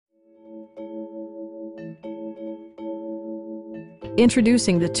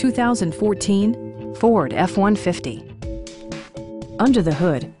Introducing the 2014 Ford F-150. Under the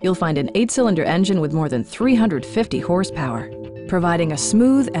hood, you'll find an 8-cylinder engine with more than 350 horsepower, providing a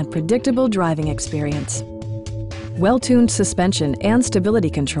smooth and predictable driving experience. Well-tuned suspension and stability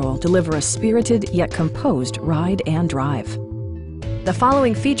control deliver a spirited yet composed ride and drive. The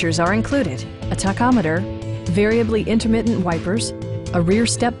following features are included: a tachometer, variably intermittent wipers, a rear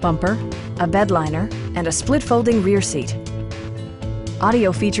step bumper, a bedliner, and a split-folding rear seat.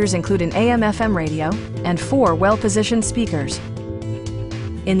 Audio features include an AM/FM radio and 4 well-positioned speakers.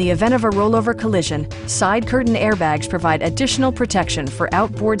 In the event of a rollover collision, side curtain airbags provide additional protection for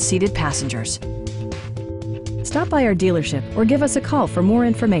outboard seated passengers. Stop by our dealership or give us a call for more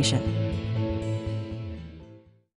information.